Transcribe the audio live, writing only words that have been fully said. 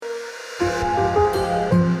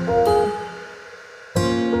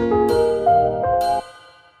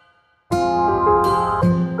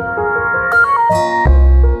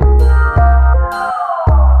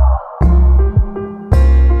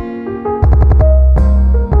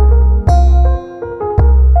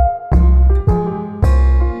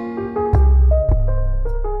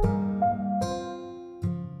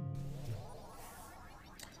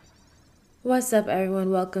What's up,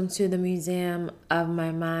 everyone? Welcome to the Museum of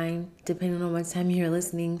My Mind. Depending on what time you're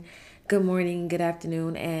listening, good morning, good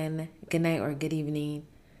afternoon, and good night or good evening.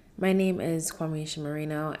 My name is Quameisha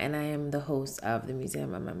Marino, and I am the host of the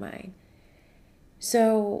Museum of My Mind.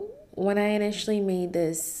 So, when I initially made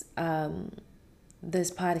this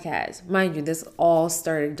podcast, mind you, this all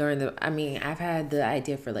started during I've had the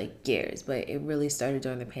idea for like years, but it really started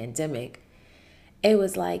during the pandemic. It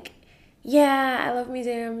was like, yeah, I love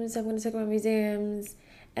museums. I'm going to talk about museums.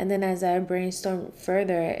 And then as I brainstorm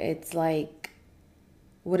further, it's like,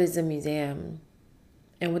 what is a museum?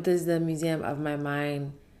 And what does the museum of my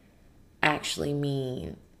mind actually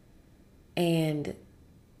mean? And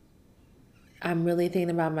I'm really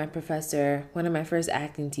thinking about my professor, one of my first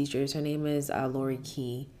acting teachers. Her name is Lori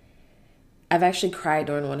Key. I've actually cried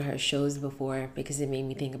during one of her shows before because it made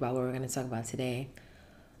me think about what we're going to talk about today.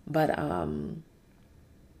 But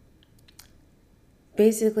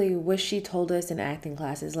basically what she told us in acting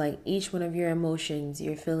class is like each one of your emotions,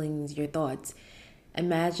 your feelings, your thoughts,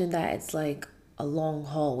 imagine that it's like a long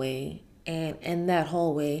hallway, and in that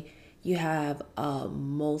hallway you have a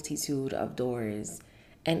multitude of doors,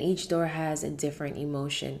 and each door has a different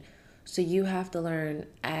emotion. So you have to learn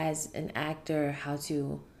as an actor how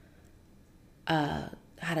to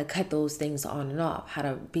cut those things on and off, how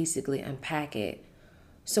to basically unpack it.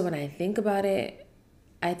 So when I think about it,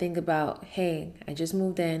 I think about, hey, I just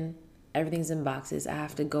moved in, everything's in boxes. I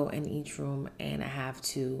have to go in each room and I have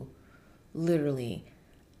to literally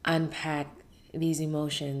unpack these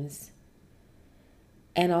emotions.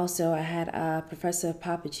 And also, I had a professor of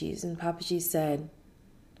Papa Cheese, and Papa Cheese said,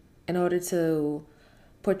 in order to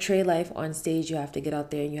portray life on stage, you have to get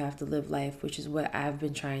out there and you have to live life, which is what I've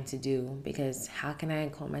been trying to do. Because how can I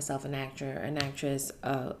call myself an actor, an actress,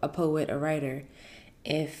 a poet, a writer,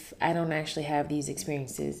 if I don't actually have these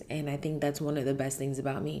experiences? And I think that's one of the best things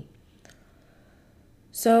about me.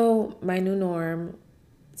 So my new norm,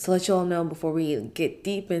 to let you all know before we get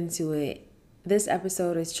deep into it, this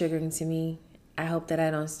episode is triggering to me. I hope that I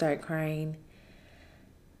don't start crying.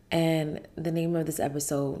 And the name of this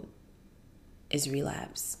episode is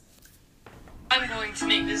Relapse. I'm going to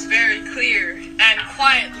make this very clear and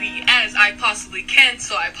quietly as I possibly can,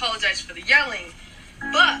 so I apologize for the yelling.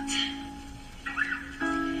 But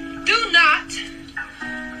do not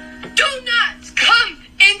come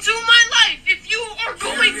into my life if you are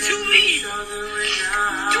going to leave.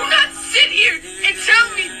 Do not sit here and tell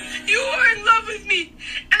me you are in love with me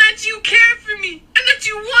and that you care for me and that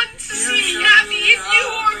you want to see me happy if you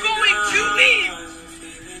are going to leave.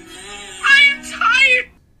 I am tired.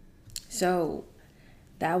 So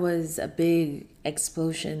that was a big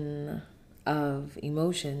explosion of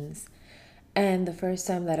emotions. And the first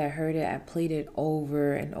time that I heard it, I played it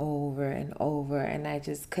over and over and over, and I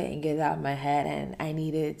just couldn't get it out of my head, and I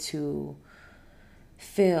needed to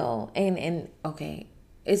feel. And okay,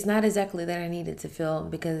 it's not exactly that I needed to feel,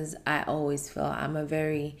 because I always feel. I'm a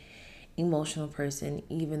very emotional person,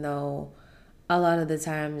 even though a lot of the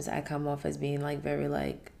times I come off as being like very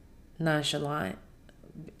like nonchalant,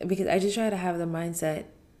 because I just try to have the mindset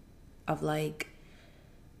of like,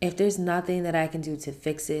 if there's nothing that I can do to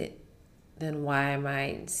fix it, then why am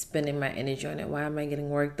I spending my energy on it? Why am I getting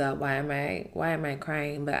worked up? Why am I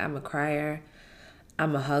crying? But I'm a crier.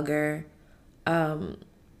 I'm a hugger. My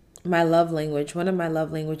love language, one of my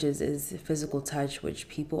love languages is physical touch, which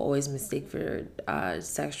people always mistake for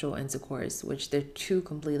sexual intercourse, which they're two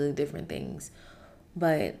completely different things.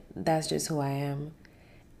 But that's just who I am.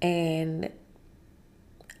 And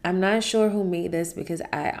I'm not sure who made this, because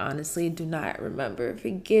I honestly do not remember.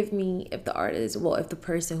 Forgive me if the artist, if the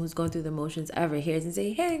person who's going through the motions ever hears and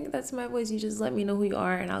say, hey, that's my voice. You just let me know who you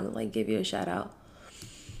are and I'll like give you a shout out.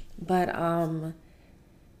 But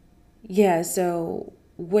yeah, so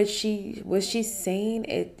what she's saying,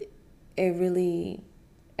 it really,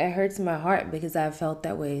 it hurts my heart, because I've felt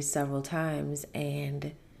that way several times.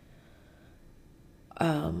 And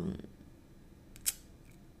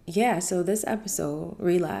yeah, so this episode,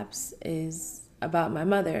 Relapse, is about my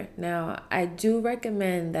mother. Now, I do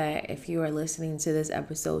recommend that if you are listening to this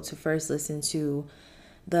episode, to first listen to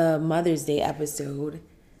the Mother's Day episode,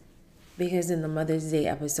 because in the Mother's Day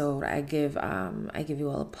episode, I give you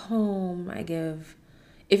all a poem.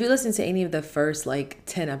 If you listen to any of the first like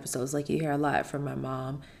 10 episodes, like you hear a lot from my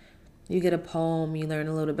mom, you get a poem, you learn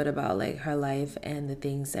a little bit about like her life and the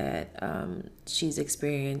things that she's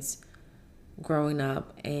experienced growing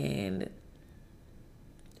up, and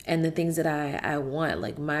the things that I want,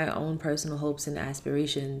 like my own personal hopes and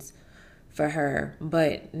aspirations for her.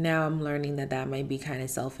 But now I'm learning that that might be kind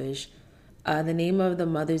of selfish. The name of the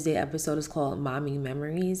Mother's Day episode is called Mommy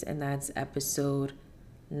Memories, and that's episode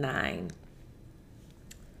 9.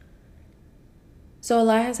 So a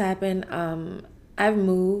lot has happened. I've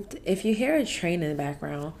moved. If you hear a train in the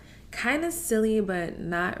background, kind of silly, but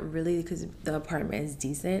not really because the apartment is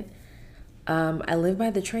decent. I live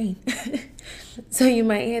by the train. So you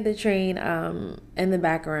might hear the train in the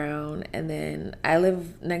background. And then I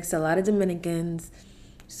live next to a lot of Dominicans.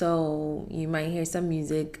 So you might hear some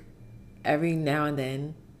music every now and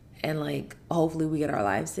then. And like, hopefully, we get our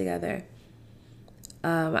lives together.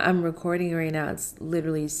 I'm recording right now. It's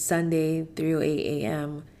literally Sunday, 3:08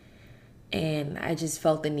 a.m. And I just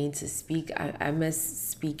felt the need to speak. I miss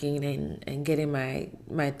speaking and getting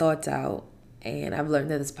my thoughts out. And I've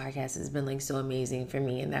learned that this podcast has been like so amazing for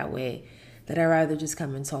me in that way that I'd rather just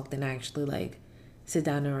come and talk than actually like sit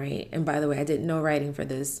down and write. And by the way, I did no writing for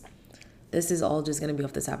this. This is all just gonna be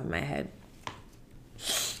off the top of my head.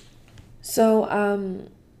 So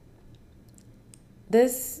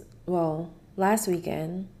last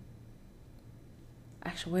weekend,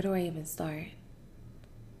 actually, where do I even start?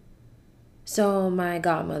 So, my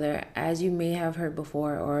godmother, as you may have heard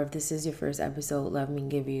before, or if this is your first episode, let me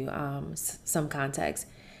give you some context.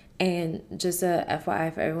 And just a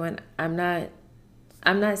FYI for everyone, I'm not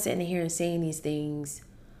sitting here saying these things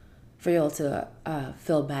for y'all to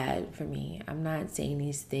feel bad for me. I'm not saying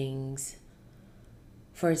these things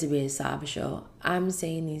for it to be a sob show. I'm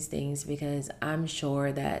saying these things because I'm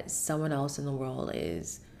sure that someone else in the world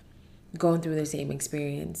is going through the same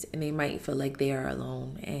experience and they might feel like they are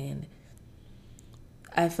alone. And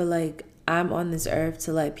I feel like I'm on this earth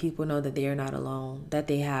to let people know that they are not alone, that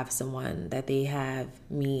they have someone, that they have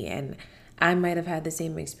me, and I might have had the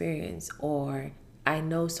same experience, or I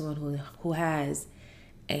know someone who has,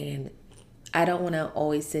 and I don't want to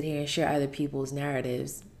always sit here and share other people's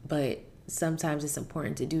narratives, but sometimes it's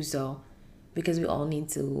important to do so because we all need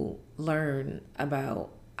to learn about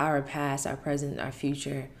our past, our present, our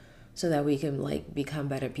future, so that we can like become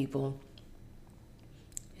better people.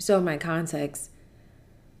 So in my context,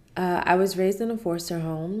 I was raised in a foster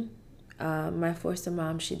home. My foster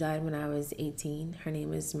mom, she died when I was 18. Her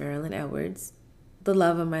name is Marilyn Edwards, the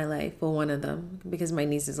love of my life. Well, one of them, because my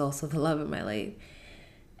niece is also the love of my life.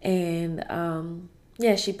 And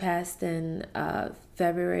yeah, she passed in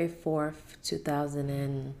February 4th,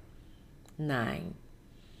 2009.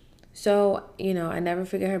 So, I never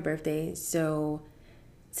forget her birthday. So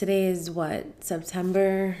today is what,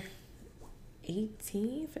 September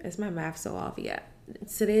 18th? Is my math so off? Yeah.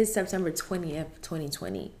 Today is September 20th,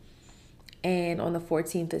 2020. And on the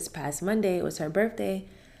 14th, this past Monday, it was her birthday.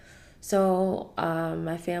 So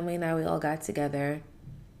my family and I, we all got together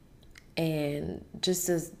and just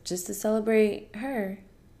to celebrate her.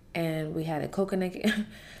 And we had a coconut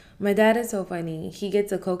My dad is so funny. He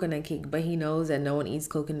gets a coconut cake, but he knows that no one eats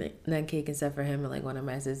coconut cake except for him and like one of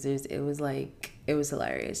my sisters. It was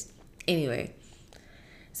hilarious. Anyway,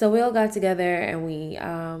 so we all got together and we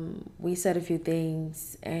said a few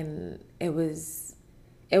things, and it was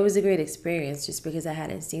a great experience just because I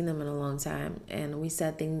hadn't seen them in a long time. And we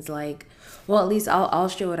said things like, well, at least I'll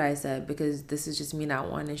share what I said because this is just me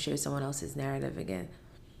not wanting to share someone else's narrative again.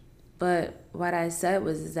 But what I said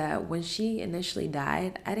was that when she initially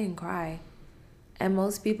died, I didn't cry. And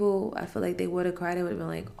most people, I feel like they would have cried. They would have been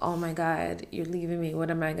like, oh my God, you're leaving me. What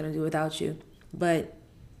am I going to do without you? But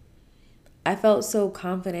I felt so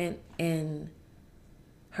confident in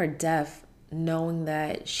her death, knowing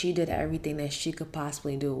that she did everything that she could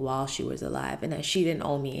possibly do while she was alive and that she didn't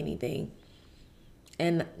owe me anything.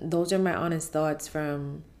 And those are my honest thoughts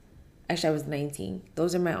from, actually, I was 19.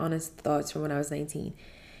 Those are my honest thoughts from when I was 19.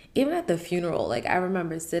 Even at the funeral, like I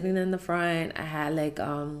remember sitting in the front, I had like,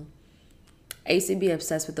 I used to be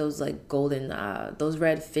obsessed with those like golden, those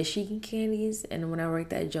red fishy candies. And when I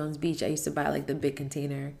worked at Jones Beach, I used to buy like the big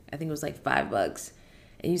container. I think it was like $5.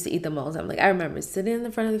 And used to eat them all the time. Like I remember sitting in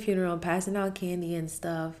the front of the funeral, passing out candy and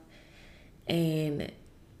stuff, and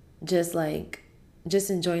just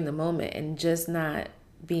enjoying the moment and just not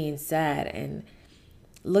being sad. And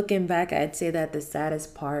looking back, I'd say that the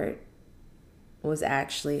saddest part was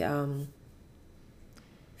actually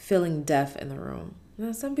feeling death in the room.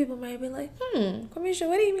 Now, some people might be like, Quameisha,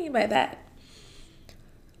 what do you mean by that?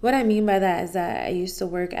 What I mean by that is that I used to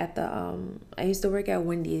work at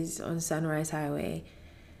Wendy's on Sunrise Highway,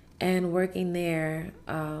 and working there,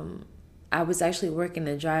 I was actually working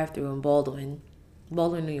a drive-through in Baldwin,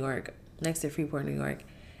 New York, next to Freeport, New York,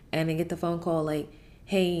 and I get the phone call like,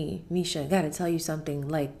 "Hey, Misha, gotta tell you something.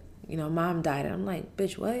 Like, mom died." And I'm like,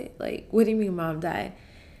 "Bitch, what? Like, what do you mean mom died?"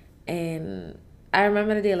 And I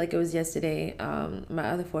remember the day like it was yesterday. My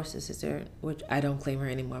other foster sister, which I don't claim her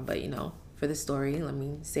anymore, but for the story, let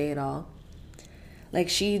me say it all. Like,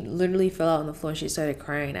 she literally fell out on the floor and she started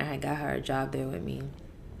crying. I had got her a job there with me.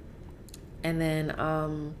 And then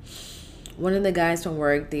one of the guys from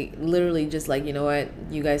work, they literally just like, you know what,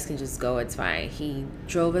 you guys can just go, it's fine. He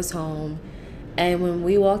drove us home. And when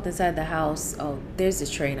we walked inside the house, oh, there's this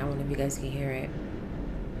train. I don't know if you guys can hear it.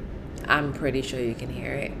 I'm pretty sure you can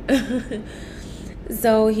hear it.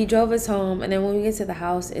 So he drove us home, and then when we get to the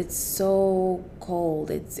house, it's so cold.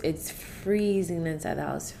 It's freezing inside the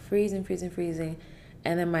house, freezing, freezing, freezing.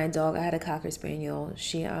 And then my dog, I had a cocker spaniel.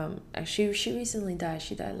 She recently died.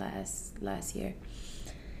 She died last year.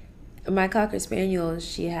 My cocker spaniel,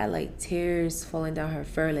 she had like tears falling down her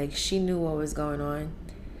fur. Like she knew what was going on.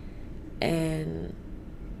 And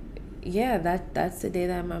yeah, that's the day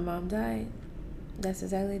that my mom died. That's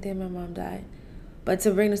exactly the day my mom died. But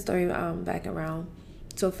to bring the story back around,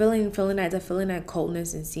 so feeling that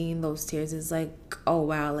coldness and seeing those tears is like, oh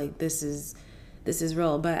wow, like this is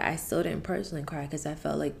real. But I still didn't personally cry because I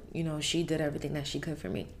felt like, you know, she did everything that she could for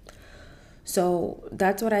me. So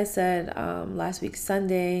that's what I said last week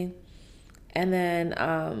Sunday. And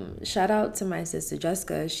then shout out to my sister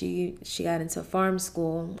Jessica. She got into farm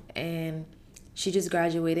school and she just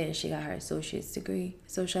graduated and she got her associate's degree.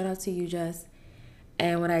 So shout out to you, Jess.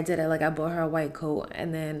 And what I did, I bought her a white coat.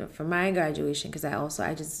 And then for my graduation, because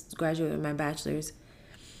I just graduated with my bachelor's,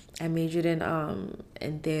 I majored in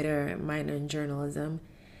theater and minored in journalism.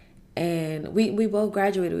 And we both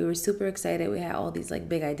graduated. We were super excited. We had all these like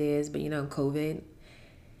big ideas, but you know, COVID.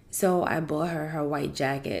 So I bought her white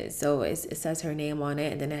jacket. So it says her name on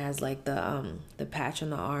it, and then it has like the patch on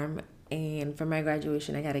the arm. And for my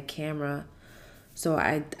graduation, I got a camera. So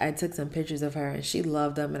I took some pictures of her and she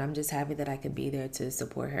loved them, and I'm just happy that I could be there to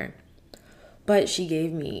support her. But she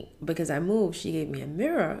gave me, because I moved, she gave me a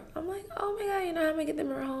mirror. I'm like, oh my God, you know, how am I gonna get the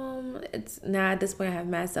mirror home? It's now at this point I have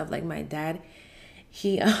mad stuff. Like my dad,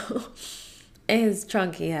 he in his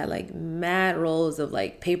trunk he had like mad rolls of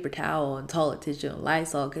like paper towel and toilet tissue and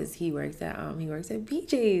Lysol because he works at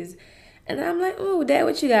BJ's. And I'm like, oh, Dad,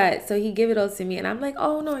 what you got? So he give it all to me. And I'm like,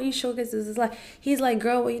 oh, no, are you sure? Because this is like, he's like,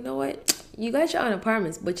 girl, well, you know what? You got your own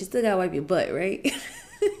apartments, but you still got to wipe your butt, right?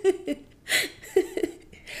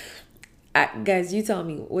 Guys, you tell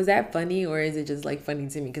me, was that funny or is it just like funny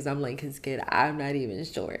to me because I'm like his kid? I'm not even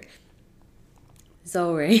sure.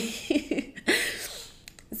 So, right.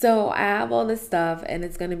 So I have all this stuff and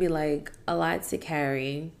it's going to be like a lot to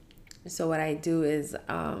carry. So what I do is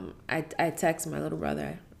I text my little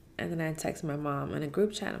brother. And then I text my mom in a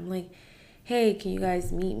group chat. I'm like, hey, can you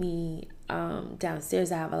guys meet me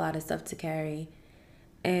downstairs? I have a lot of stuff to carry.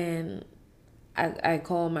 And I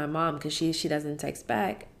call my mom because she doesn't text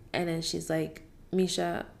back. And then she's like,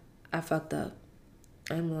 Misha, I fucked up.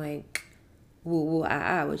 I'm like,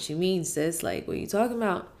 what you mean, sis? Like, what are you talking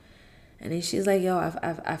about? And then she's like, yo,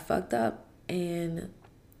 I fucked up. And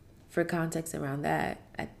for context around that,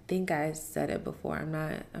 I think I said it before.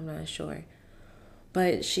 I'm not sure.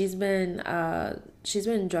 But she's been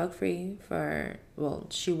drug free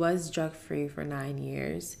she was drug free for 9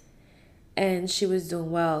 years, and she was doing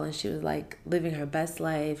well, and she was like living her best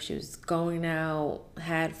life. She was going out,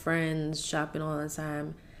 had friends, shopping all the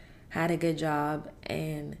time, had a good job,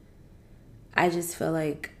 and I just feel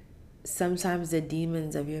like sometimes the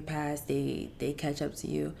demons of your past they catch up to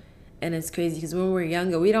you. And it's crazy because when we're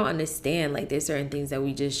younger, we don't understand like there's certain things that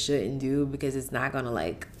we just shouldn't do because it's not gonna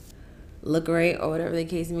like look right or whatever the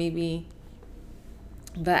case may be.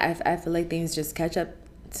 But I feel like things just catch up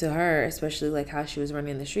to her, especially like how she was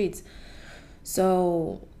running the streets.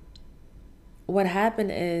 So what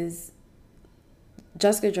happened is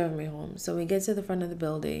Jessica drove me home. So we get to the front of the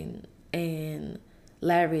building and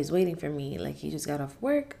Larry is waiting for me. Like he just got off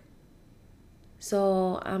work.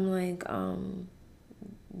 So I'm like,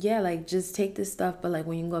 yeah, like just take this stuff. But like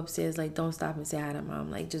when you go upstairs, like don't stop and say hi to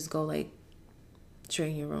Mom. Like just go like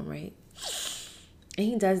straight in your room, right? And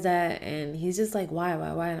he does that and he's just like, why?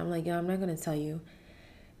 And I'm like, yo, I'm not going to tell you.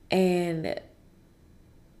 And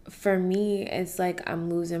for me, it's like I'm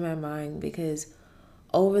losing my mind because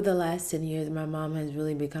over the last 10 years, my mom has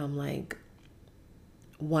really become like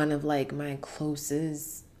one of like my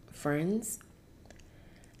closest friends.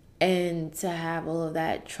 And to have all of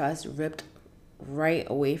that trust ripped right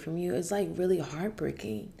away from you is like really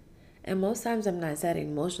heartbreaking. And most times I'm not that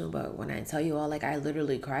emotional, but when I tell you all, like I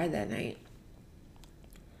literally cried that night.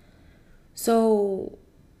 So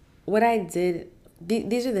what I did,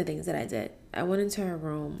 these are the things that I did. I went into her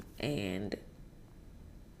room and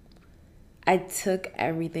I took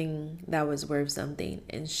everything that was worth something,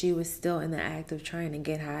 and she was still in the act of trying to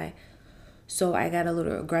get high. So I got a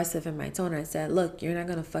little aggressive in my tone. I said, look, you're not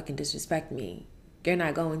going to fucking disrespect me. You're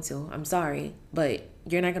not going to. I'm sorry, but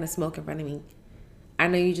you're not going to smoke in front of me. I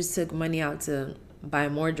know you just took money out to buy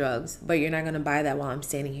more drugs, but you're not going to buy that while I'm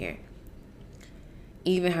standing here.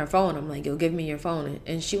 Even her phone, I'm like, yo, give me your phone.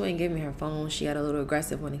 And she wouldn't give me her phone. She got a little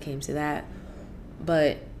aggressive when it came to that.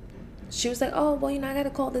 But she was like, oh, well, I got to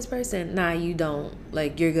call this person. Nah, you don't.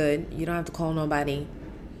 Like, you're good. You don't have to call nobody.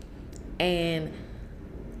 And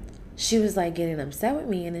she was like getting upset with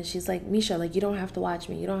me. And then she's like, Misha, like, you don't have to watch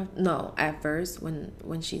me. You don't have. No, at first,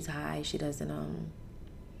 when she's high, she doesn't,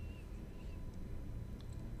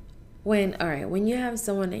 when you have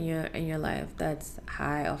someone in your life that's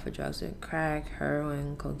high off of drugs, with crack,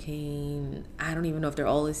 heroin, cocaine, I don't even know if they're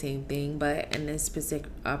all the same thing, but in this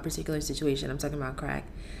particular situation, I'm talking about crack.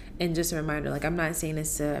 And just a reminder, like, I'm not saying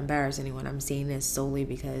this to embarrass anyone. I'm saying this solely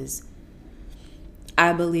because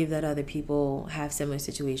I believe that other people have similar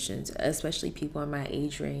situations, especially people in my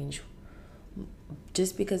age range.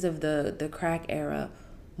 Just because of the crack era,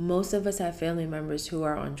 most of us have family members who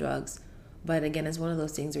are on drugs. But again, it's one of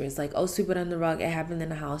those things where it's like, oh, sweep it under the rug. It happened in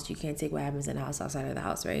the house. You can't take what happens in the house outside of the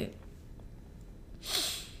house, right?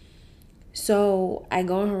 So I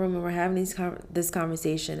go in her room and we're having this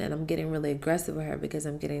conversation, and I'm getting really aggressive with her because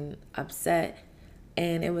I'm getting upset.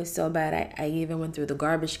 And it was so bad, I even went through the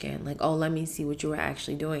garbage can. Like, oh, let me see what you were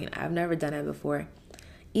actually doing. I've never done it before.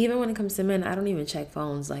 Even when it comes to men, I don't even check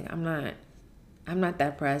phones. Like, I'm not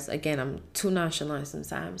that pressed. Again, I'm too nonchalant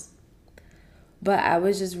sometimes. But I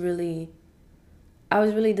was really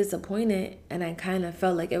disappointed, and I kind of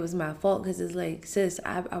felt like it was my fault because it's like, sis,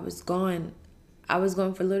 I was gone. I was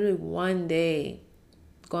gone for literally one day.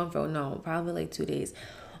 Gone for, no, probably like 2 days.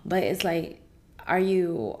 But it's like, are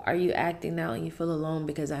you acting now and you feel alone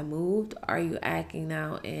because I moved? Are you acting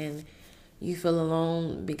now and you feel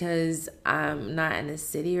alone because I'm not in the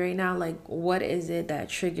city right now? Like, what is it that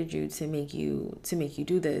triggered you to make you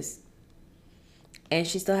do this? And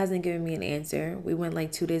she still hasn't given me an answer. We went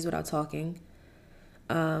like 2 days without talking.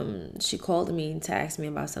 She called me to ask me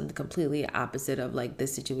about something completely opposite of like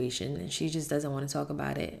this situation, and she just doesn't want to talk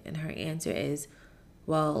about it. And her answer is,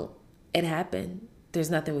 well, it happened. There's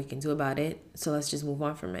nothing we can do about it, so let's just move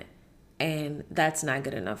on from it. And that's not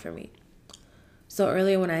good enough for me. So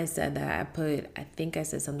earlier when I said that, I think I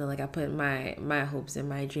said something like I put my hopes and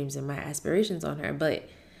my dreams and my aspirations on her, but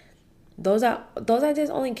those ideas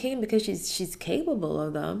only came because she's capable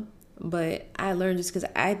of them. But I learned, just because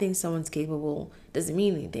I think someone's capable doesn't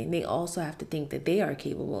mean anything. They also have to think that they are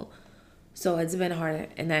capable. So it's been hard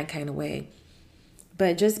in that kind of way.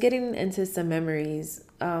 But just getting into some memories,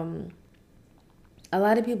 a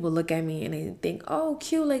lot of people look at me and they think, oh,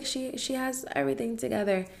 cute, like she has everything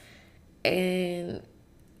together. And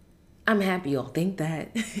I'm happy y'all think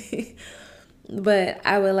that. But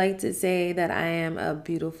I would like to say that I am a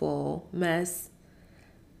beautiful mess.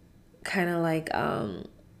 Kind of like,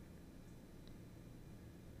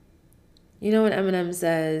 you know when Eminem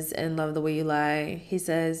says in Love the Way You Lie, he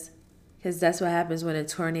says, because that's what happens when a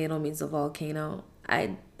tornado meets a volcano.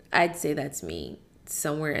 I'd say that's me,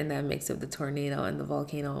 somewhere in that mix of the tornado and the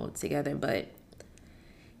volcano together. But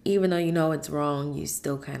even though you know it's wrong, you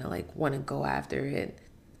still kind of like want to go after it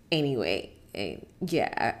anyway. And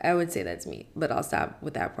yeah, I would say that's me. But I'll stop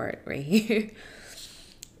with that part right here.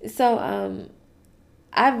 So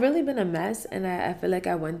I've really been a mess, and I feel like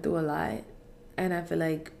I went through a lot. And I feel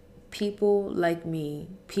like people like me,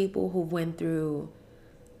 people who went through,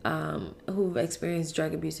 who've experienced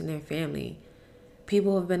drug abuse in their family,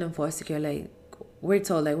 people who've been in foster care, like, we're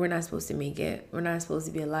told, like, we're not supposed to make it. We're not supposed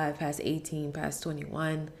to be alive past 18, past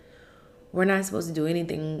 21. We're not supposed to do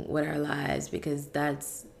anything with our lives because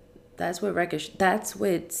that's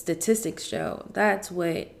what statistics show. That's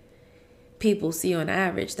what people see on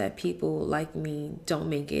average, that people like me don't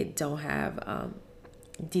make it, don't have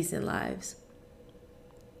decent lives.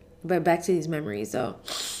 But back to these memories. So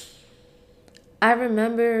I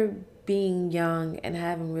remember being young and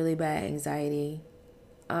having really bad anxiety,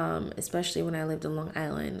 especially when I lived in Long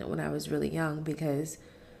Island when I was really young, because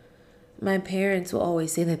my parents will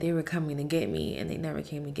always say that they were coming to get me, and they never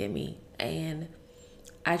came to get me. And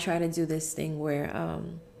I try to do this thing where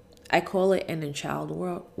I call it inner child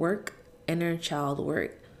work,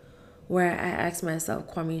 where I ask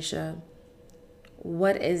myself, Quameisha,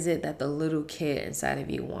 what is it that the little kid inside of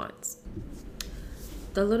you wants?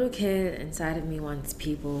 The little kid inside of me wants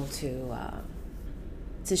people to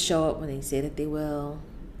show up when they say that they will.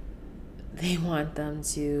 They want them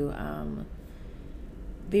to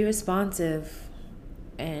be responsive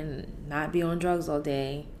and not be on drugs all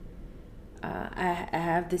day. I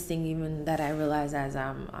have this thing even that I realize as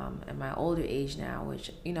I'm in my older age now,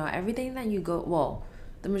 which, everything that you go,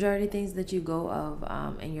 the majority of things that you go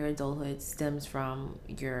of in your adulthood stems from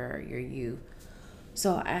your youth.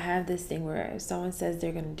 So I have this thing where if someone says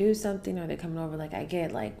they're going to do something or they're coming over, like, I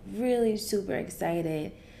get like really super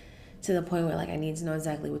excited to the point where like I need to know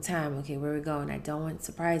exactly what time. Okay, where we going? I don't want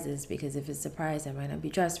surprises because if it's a surprise, I might not be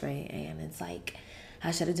dressed right, and it's like,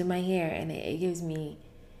 how should I do my hair? And it gives me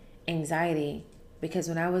anxiety because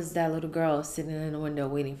when I was that little girl sitting in the window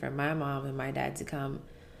waiting for my mom and my dad to come,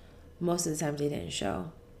 most of the times they didn't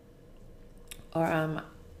show. Or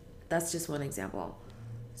that's just one example.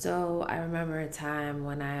 So I remember a time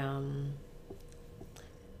when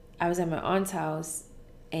I was at my aunt's house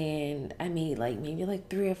and I made like maybe like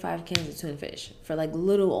 3 or 5 cans of tuna fish for like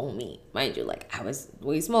little old me, mind you. Like I was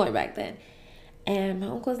way smaller back then. And my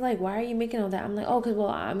uncle's like, "Why are you making all that?" I'm like, "Oh, cause well,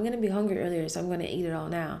 I'm gonna be hungry earlier, so I'm gonna eat it all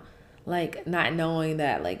now." Like not knowing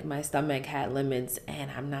that like my stomach had limits, and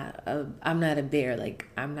I'm not a bear. Like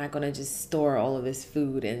I'm not gonna just store all of this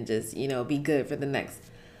food and just be good for the next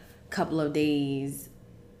couple of days,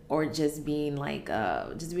 or just being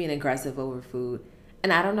aggressive over food.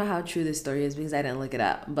 And I don't know how true this story is because I didn't look it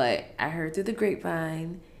up, but I heard through the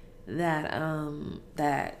grapevine that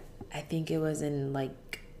I think it was in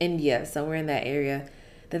like India, somewhere in that area,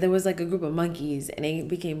 that there was like a group of monkeys and they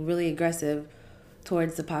became really aggressive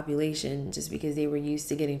towards the population just because they were used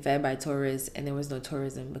to getting fed by tourists and there was no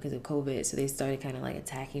tourism because of COVID. So they started kind of like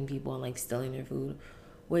attacking people and like stealing their food,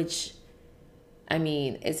 which I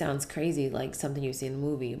mean, it sounds crazy like something you see in a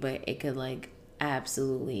movie, but it could like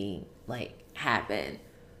absolutely like happen.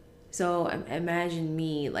 So imagine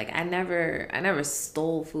me, like I never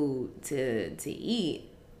stole food to eat,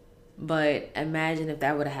 but imagine if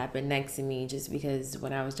that would have happened next to me just because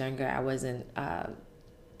when I was younger I wasn't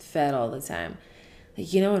fed all the time. Like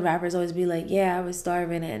when rappers always be like, "Yeah, I was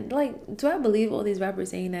starving," and like, do I believe all these rappers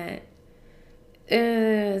saying that?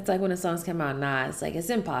 It's like when the songs come out, nah, it's like it's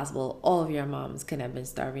impossible. All of your moms could have been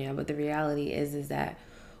starving you, but the reality is that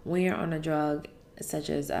when you're on a drug such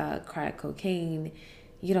as crack cocaine,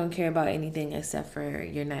 you don't care about anything except for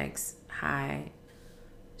your next high.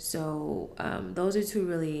 So those are two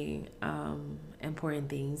really important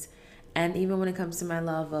things. And even when it comes to my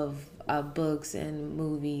love of books and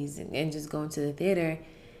movies and just going to the theater,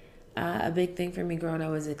 a big thing for me growing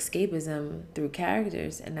up was escapism through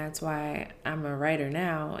characters, and that's why I'm a writer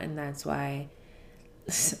now, and that's why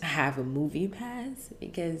I have a movie pass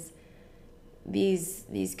because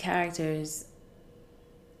these characters.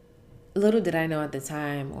 Little did I know at the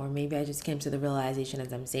time, or maybe I just came to the realization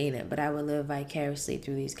as I'm saying it, but I would live vicariously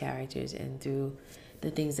through these characters and through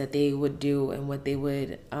the things that they would do and what they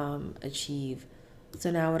would achieve.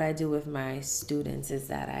 So now what I do with my students is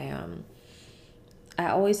that I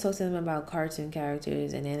always talk to them about cartoon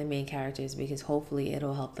characters and anime characters because hopefully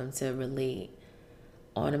it'll help them to relate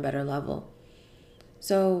on a better level.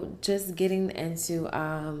 So just getting into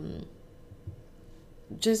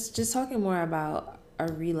just talking more about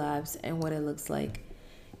a relapse and what it looks like.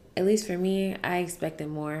 At least for me, I expected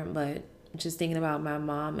more, but just thinking about my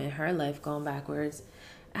mom and her life going backwards,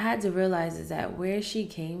 I had to realize is that where she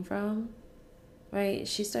came from, right?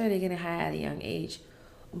 She started getting high at a young age.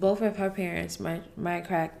 Both of her parents, my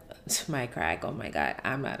crack, my crack. Oh my God,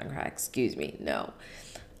 I'm not on crack. Excuse me. No.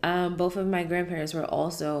 Both of my grandparents were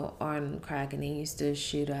also on crack, and they used to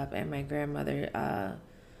shoot up. And my grandmother,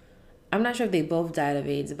 I'm not sure if they both died of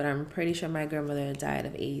AIDS, but I'm pretty sure my grandmother died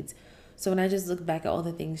of AIDS. So when I just look back at all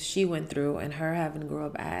the things she went through and her having to grow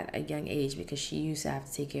up at a young age because she used to have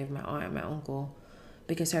to take care of my aunt and my uncle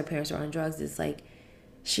because her parents were on drugs, it's like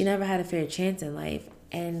she never had a fair chance in life.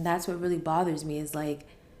 And that's what really bothers me is like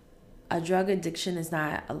a drug addiction is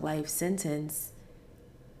not a life sentence.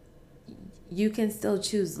 You can still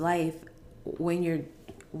choose life when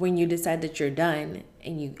you decide that you're done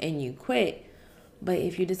and you quit. But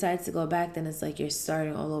if you decide to go back, then it's like you're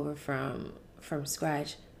starting all over from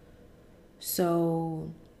scratch.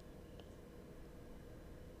 So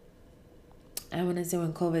I want to say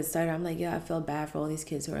when COVID started, I'm like, yeah, I feel bad for all these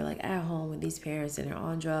kids who are like at home with these parents and they're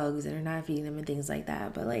on drugs and they're not feeding them and things like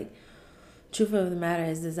that. But like, truth of the matter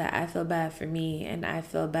is that I feel bad for me and I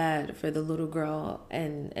feel bad for the little girl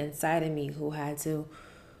and inside of me who had to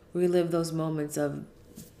relive those moments of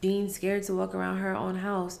being scared to walk around her own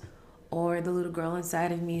house, or the little girl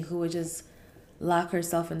inside of me who would just lock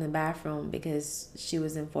herself in the bathroom because she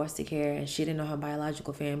was in foster care and she didn't know her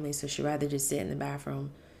biological family, so she'd rather just sit in the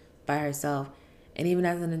bathroom by herself. And even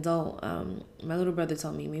as an adult, my little brother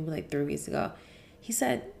told me maybe like 3 weeks ago, he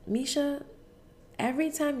said, "Misha,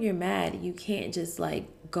 every time you're mad, you can't just like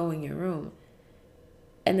go in your room."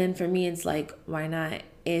 And then for me, it's like, why not?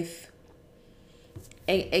 If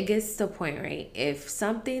it gets to the point, right? If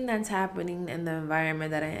something that's happening in the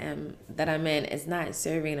environment that I'm in is not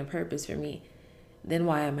serving a purpose for me, then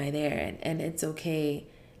why am I there? And it's okay.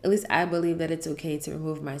 At least I believe that it's okay to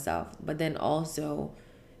remove myself. But then also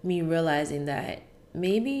me realizing that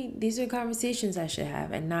maybe these are conversations I should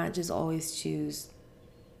have and not just always choose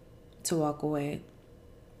to walk away.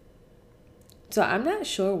 So I'm not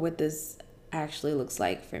sure what this actually looks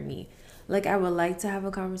like for me. Like, I would like to have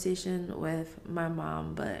a conversation with my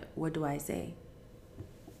mom, but what do I say?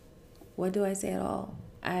 What do I say at all?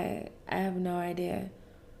 I have no idea.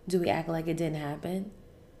 Do we act like it didn't happen?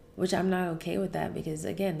 Which I'm not okay with that, because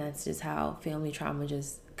again, that's just how family trauma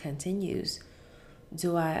just continues.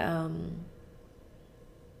 Do I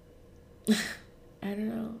don't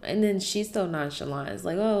know. And then she's so nonchalant. It's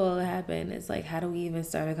like, oh, well, it happened. It's like, how do we even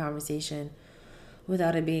start a conversation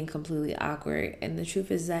without it being completely awkward? And the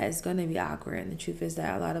truth is that it's going to be awkward. And the truth is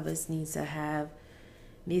that a lot of us need to have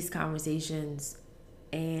these conversations.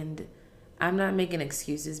 And I'm not making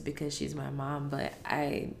excuses because she's my mom, but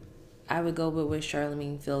I would go with what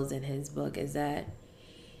Charlemagne feels in his book, is that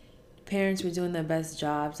parents were doing the best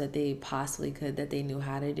jobs that they possibly could, that they knew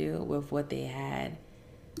how to do with what they had.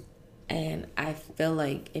 And I feel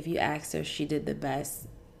like if you asked her, she did the best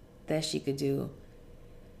that she could do.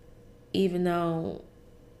 Even though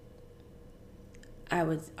I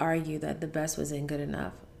would argue that the best wasn't good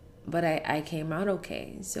enough. But I came out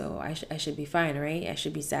okay. So I should be fine, right? I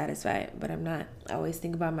should be satisfied. But I'm not. I always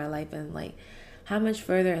think about my life and like, how much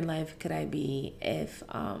further in life could I be if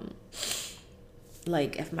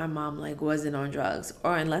like if my mom like wasn't on drugs?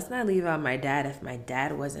 Or, and let's not leave out my dad, if my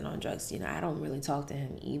dad wasn't on drugs. You know, I don't really talk to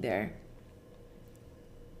him either.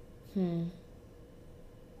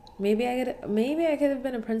 Maybe I could have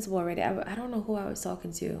been a principal already. I don't know who I was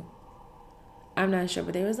talking to. I'm not sure,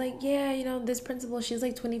 but they was like, yeah, you know, this principal, she's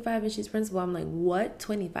like 25 and she's principal. I'm like, what?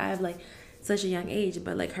 25? Like, such a young age.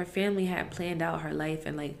 But like, her family had planned out her life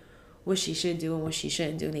and like what she should do and what she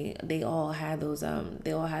shouldn't do. And they all had those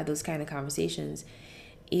kind of conversations.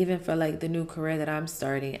 Even for like the new career that I'm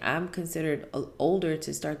starting, I'm considered older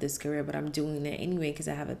to start this career, but I'm doing it anyway because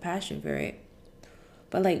I have a passion for it.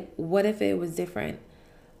 But like, what if it was different?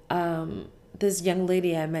 This young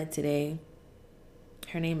lady I met today,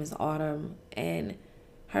 her name is Autumn, and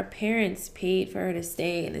her parents paid for her to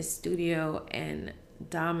stay in a studio in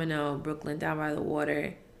Domino, Brooklyn, down by the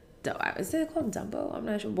water. Is it called Dumbo? I'm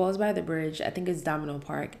not sure. Well, it's by the bridge. I think it's Domino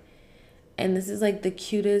Park. And this is like the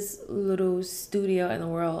cutest little studio in the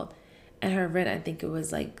world. And her rent, I think it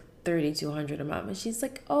was like 3,200 a month. And she's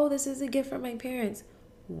like, oh, this is a gift from my parents.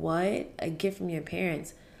 What? A gift from your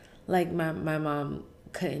parents? Like, my mom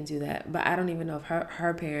couldn't do that. But I don't even know if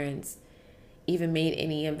her parents even made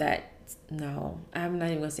any of that. No, I'm not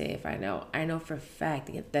even gonna say if I know. I know for a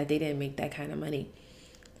fact that they didn't make that kind of money.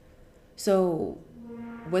 So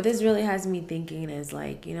what this really has me thinking is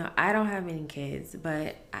like, you know, I don't have any kids,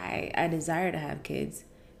 but I desire to have kids,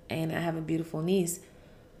 and I have a beautiful niece.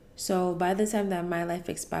 So by the time that my life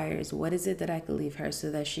expires, what is it that I could leave her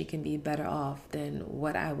so that she can be better off than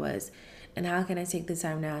what I was? And how can I take the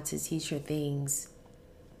time now to teach her things?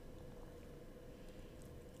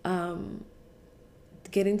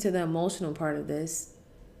 Getting to the emotional part of this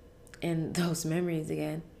and those memories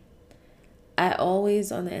again, I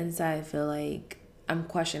always on the inside feel like I'm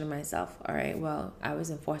questioning myself. All right, well, I was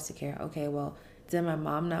in foster care. Okay, well, did my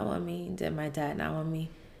mom not want me? Did my dad not want me?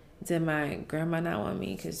 Did my grandma not want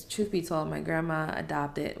me? Because truth be told, my grandma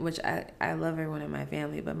adopted, which I love everyone in my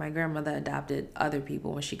family, but my grandmother adopted other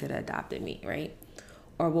people when she could have adopted me, right?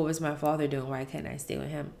 Or what was my father doing? Why couldn't I stay with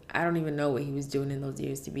him? I don't even know what he was doing in those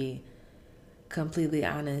years, to be completely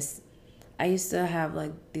honest. I used to have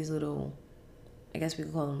like these little, I guess we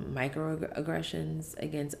could call them microaggressions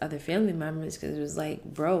against other family members, because it was like,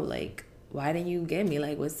 bro, like, why didn't you get me?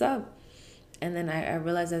 Like, what's up? And then I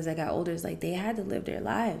realized as I got older, it's like they had to live their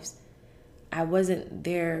lives. I wasn't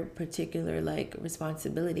their particular like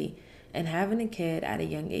responsibility. And having a kid at a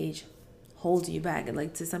young age holds you back. And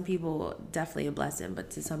like, to some people, definitely a blessing,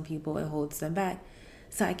 but to some people, it holds them back.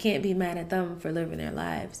 So I can't be mad at them for living their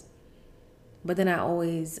lives. But then I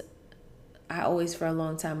always for a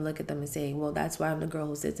long time look at them and say, well, that's why I'm the girl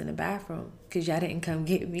who sits in the bathroom, because y'all didn't come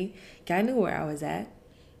get me. Y'all knew where I was at.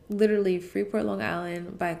 Literally, Freeport, Long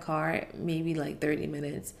Island by car, maybe like 30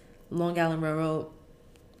 minutes. Long Island Railroad,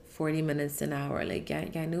 40 minutes an hour. Like,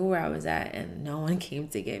 y'all knew where I was at, and no one came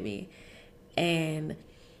to get me. And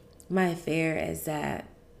my fear is that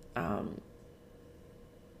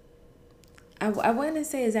I wouldn't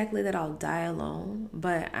say exactly that I'll die alone,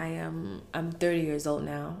 but I'm 30 years old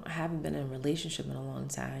now. I haven't been in a relationship in a long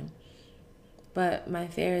time. But my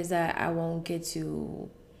fear is that I won't get to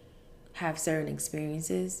have certain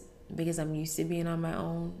experiences because I'm used to being on my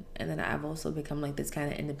own. And then I've also become like this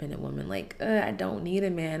kind of independent woman. Like, I don't need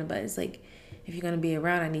a man, but it's like, if you're going to be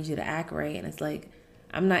around, I need you to act right. And it's like,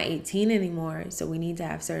 I'm not 18 anymore, so we need to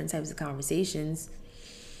have certain types of conversations,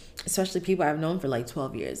 especially people I've known for like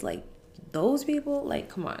 12 years. Like, those people, like,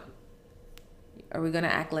 come on. Are we going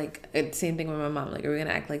to act like, same thing with my mom, like, are we going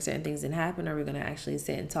to act like certain things didn't happen, or are we going to actually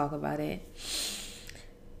sit and talk about it?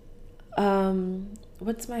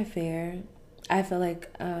 What's my fear? I feel like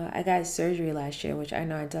I got surgery last year, which I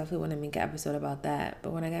know I definitely want to make an episode about that.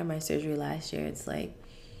 But when I got my surgery last year, it's like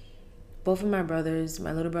both of my brothers,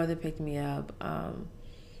 my little brother picked me up.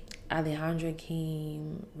 Alejandra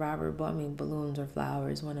came. Robert bought me balloons or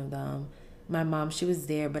flowers, one of them. My mom, she was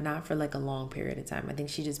there, but not for like a long period of time. I think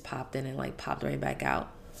she just popped in and like popped right back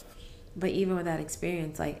out. But even with that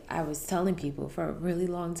experience, like, I was telling people for a really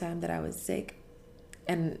long time that I was sick.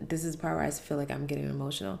 And this is the part where I feel like I'm getting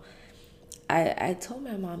emotional. I told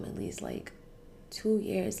my mom at least like 2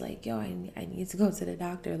 years, like, yo, I need to go to the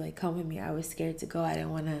doctor, like, come with me. I was scared to go. I didn't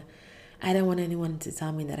want anyone to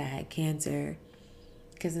tell me that I had cancer,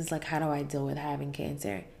 because it's like, how do I deal with having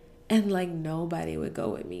cancer? And like, nobody would go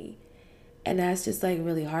with me. And that's just like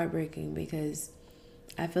really heartbreaking, because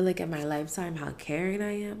I feel like in my lifetime how caring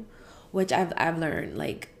I am, which I've learned,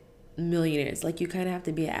 like, millionaires, like, you kind of have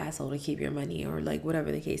to be an asshole to keep your money, or like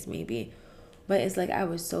whatever the case may be. But it's like, I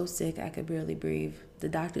was so sick I could barely breathe. The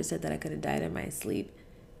doctor said that I could have died in my sleep.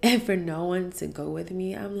 And for no one to go with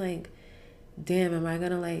me, I'm like, damn, am I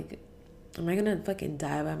gonna fucking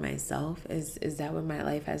die by myself? Is that what my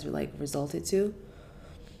life has like resulted to?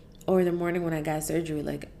 Or the morning when I got surgery,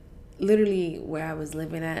 like, literally where I was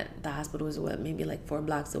living at, the hospital was maybe like 4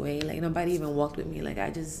 blocks away. Like, nobody even walked with me. Like,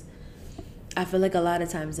 I feel like a lot of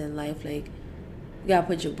times in life, like, you gotta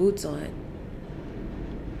put your boots on.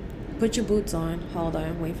 Put your boots on. Hold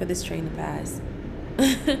on. Wait for this train to pass.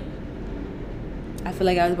 I feel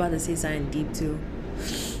like I was about to say something deep too.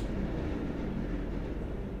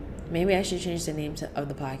 Maybe I should change the name of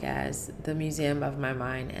the podcast, The Museum of My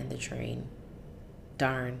Mind and the Train.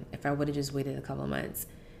 Darn, if I would have just waited a couple months.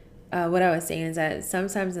 What I was saying is that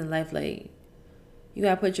sometimes in life, like, you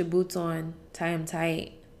gotta put your boots on, tie them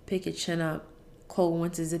tight, pick your chin up, cold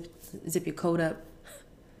winter, zip your coat up,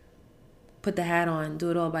 put the hat on, do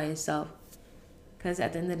it all by yourself. Because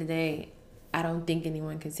at the end of the day, I don't think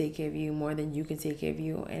anyone can take care of you more than you can take care of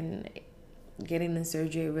you. And getting the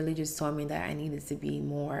surgery really just taught me that I needed to be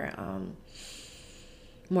more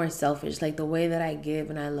selfish. Like, the way that I give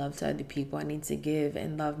and I love to other people, I need to give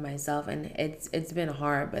and love myself. And it's been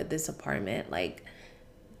hard, but this apartment, like,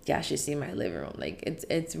 y'all should see my living room. Like,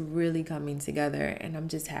 it's really coming together, and I'm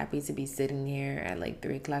just happy to be sitting here at like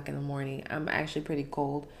 3 o'clock in the morning. I'm actually pretty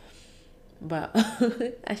cold, but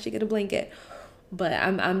I should get a blanket. But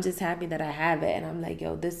I'm just happy that I have it, and I'm like,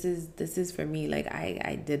 yo, this is for me. Like,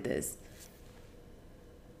 I did this.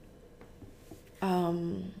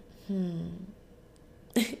 Don't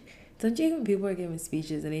you even, people are giving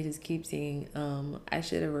speeches and they just keep saying, I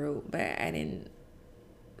should have wrote, but I didn't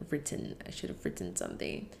written. I should have written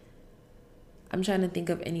something. I'm trying to think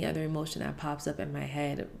of any other emotion that pops up in my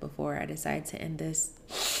head before I decide to end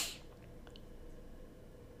this.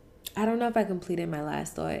 I don't know if I completed my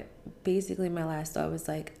last thought. Basically, my last thought was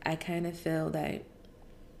like, I kind of feel that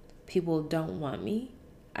people don't want me.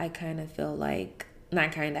 I kind of feel like, I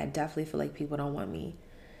definitely feel like people don't want me.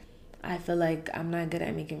 I feel like I'm not good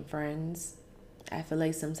at making friends. I feel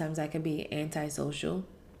like sometimes I can be antisocial.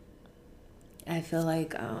 I feel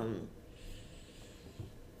like I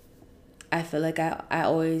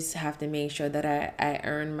always have to make sure that I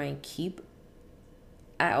earn my keep.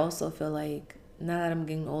 I also feel like, now that I'm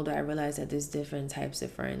getting older, I realize that there's different types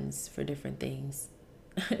of friends for different things.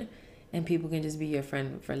 And people can just be your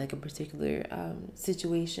friend for like a particular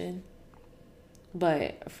situation.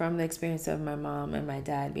 But from the experience of my mom and my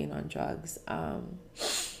dad being on drugs, I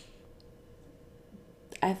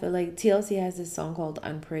feel like TLC has this song called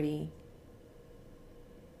Unpretty.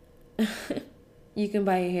 You can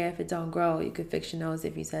buy your hair if it don't grow. You could fix your nose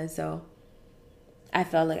if you said so. I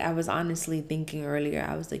felt like I was honestly thinking earlier.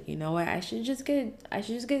 I was like, you know what? I should just get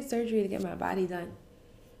surgery to get my body done.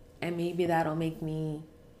 And maybe that'll make me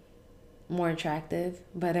more attractive.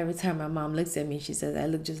 But every time my mom looks at me, she says, I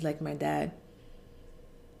look just like my dad.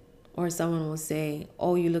 Or someone will say,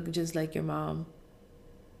 oh, you look just like your mom.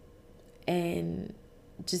 And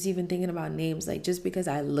just even thinking about names, like, just because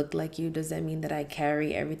I look like you, does that mean that I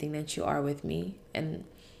carry everything that you are with me? And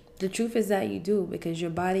the truth is that you do, because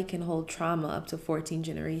your body can hold trauma up to 14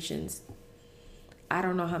 generations. I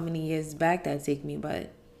don't know how many years back that take me,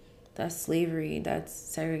 but that's slavery, that's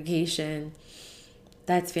segregation,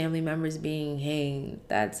 that's family members being hanged,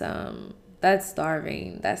 that's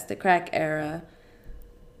starving, that's the crack era,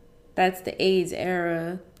 that's the AIDS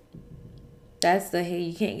era, That's the, hey,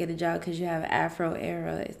 you can't get a job because you have Afro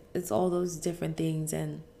era. It's all those different things.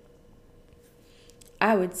 And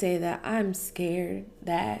I would say that I'm scared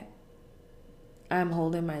that I'm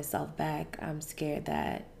holding myself back. I'm scared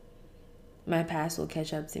that my past will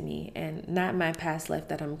catch up to me, and not my past life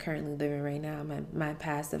that I'm currently living right now. My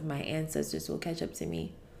past of my ancestors will catch up to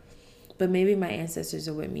me. But maybe my ancestors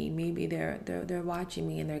are with me. Maybe they're watching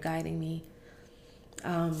me and they're guiding me.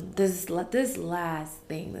 This last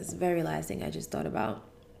thing, this very last thing I just thought about.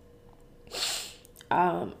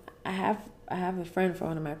 I have a friend for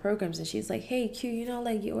one of my programs, and she's like, "Hey, Q, you know,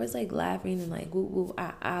 like, you're always like laughing and like woo woo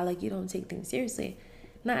ah ah, like you don't take things seriously."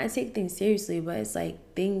 Not I take things seriously, but it's like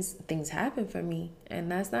things happen for me,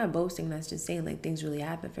 and that's not boasting. That's just saying like things really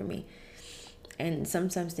happen for me, and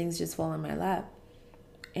sometimes things just fall in my lap.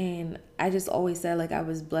 And I just always said like I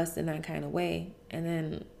was blessed in that kind of way. And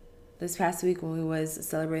then this past week when we was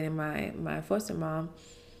celebrating my foster mom,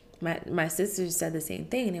 my sister said the same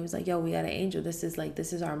thing, and it was like, yo, we got an angel. This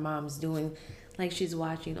is our mom's doing, like, she's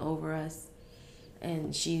watching over us,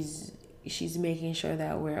 and she's making sure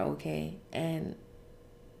that we're okay. And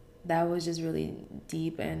that was just really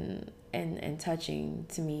deep and touching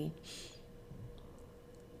to me,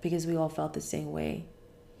 because we all felt the same way.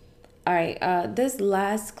 All right, this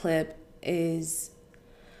last clip is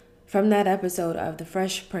from that episode of The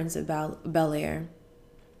Fresh Prince of Bel-Air,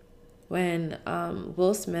 when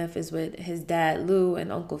Will Smith is with his dad, Lou,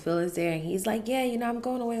 and Uncle Phil is there, and he's like, yeah, you know, I'm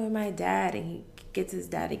going away with my dad, and he gets his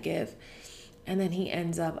dad a gift. And then he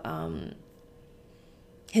ends up,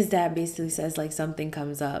 his dad basically says, like, something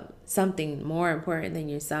comes up, something more important than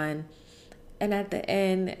your son. And at the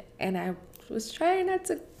end, and I was trying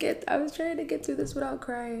to get through this without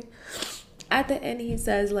crying. At the end, he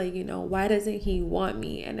says, like, you know, why doesn't he want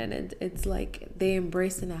me? And then it's like they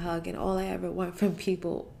embrace in a hug. And all I ever want from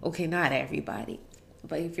people, okay, not everybody,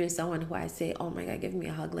 but if you're someone who I say, oh my God, give me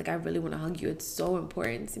a hug, like, I really want to hug you. It's so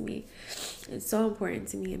important to me. It's so important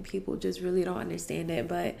to me, and people just really don't understand it.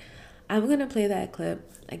 But I'm going to play that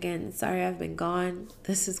clip. Again, sorry I've been gone.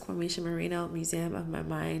 This is Quameisha Moreno, Museum of My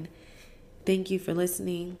Mind. Thank you for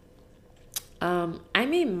listening. I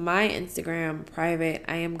made my Instagram private.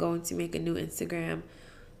 I am going to make a new Instagram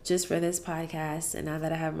just for this podcast. And now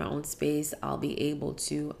that I have my own space, I'll be able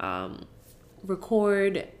to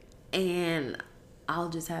record, and I'll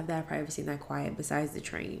just have that privacy and that quiet, besides the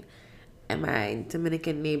train and my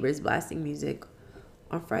Dominican neighbors blasting music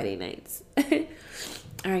on Friday nights.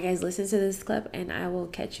 All right, guys, listen to this clip, and I will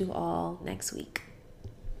catch you all next week.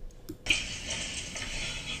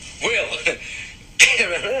 Well,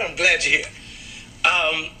 I'm glad you're here.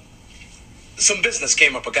 Some business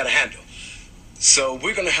came up I gotta handle. So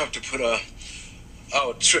we're gonna have to put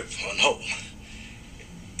our trip on hold.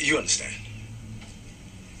 You understand?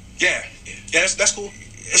 Yeah, that's cool.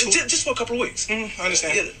 That's cool. Just for a couple of weeks. I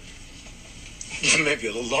understand. Yeah. Maybe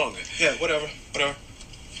a little longer. Yeah, whatever.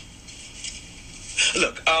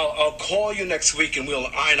 Look, I'll call you next week and we'll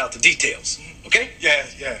iron out the details. Okay? Yeah.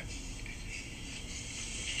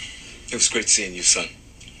 It was great seeing you, son.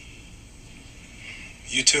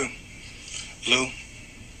 You too, Lou.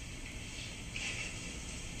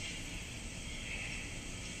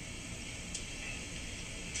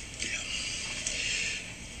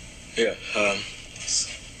 Yeah,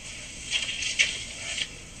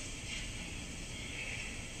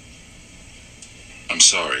 I'm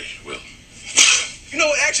sorry, Will. You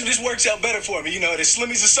know, actually, this works out better for me. You know, the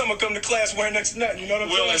slimmies of summer come to class wearing next to nothing. You know what I'm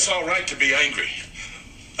saying? Well, it's all right to be angry.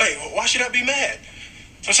 Hey, why should I be mad?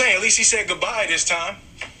 I'm saying, at least he said goodbye this time.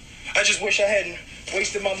 I just wish I hadn't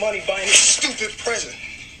wasted my money buying this stupid present.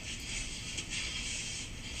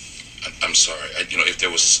 I'm sorry. If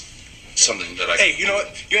there was something that I... Hey, you know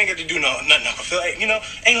what? You ain't got to do nothing, Uncle Phil. Hey,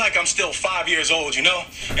 ain't like I'm still 5 years old, you know?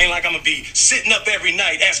 Ain't like I'm going to be sitting up every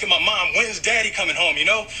night asking my mom, when's Daddy coming home, you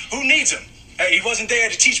know? Who needs him? Hey, he wasn't there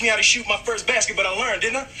to teach me how to shoot my first basket, but I learned,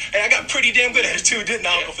 didn't I? Hey, I got pretty damn good at it too, didn't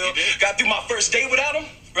I, Uncle Phil? Got through my first day without him,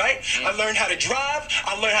 right? I learned how to drive.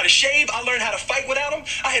 I learned how to shave. I learned how to fight without him.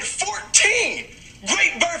 I had 14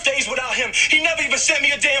 great birthdays without him. He never even sent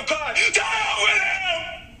me a damn card. To hell with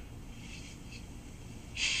him!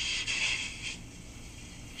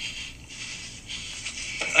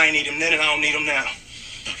 I ain't need him then, and I don't need him now.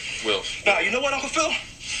 Will. Now, you know what, Uncle Phil?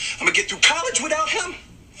 I'm gonna get through college without him.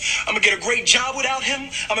 I'm gonna get a great job without him.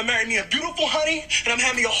 I'm gonna marry me a beautiful honey, and I'm gonna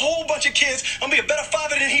have me a whole bunch of kids. I'm gonna be a better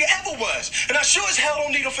father than he ever was. And I sure as hell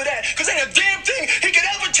don't need him for that, because ain't a damn thing he could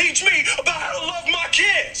ever teach me about how to love my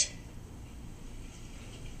kids.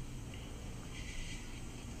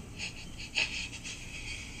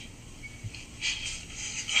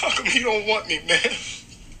 How come he don't want me, man?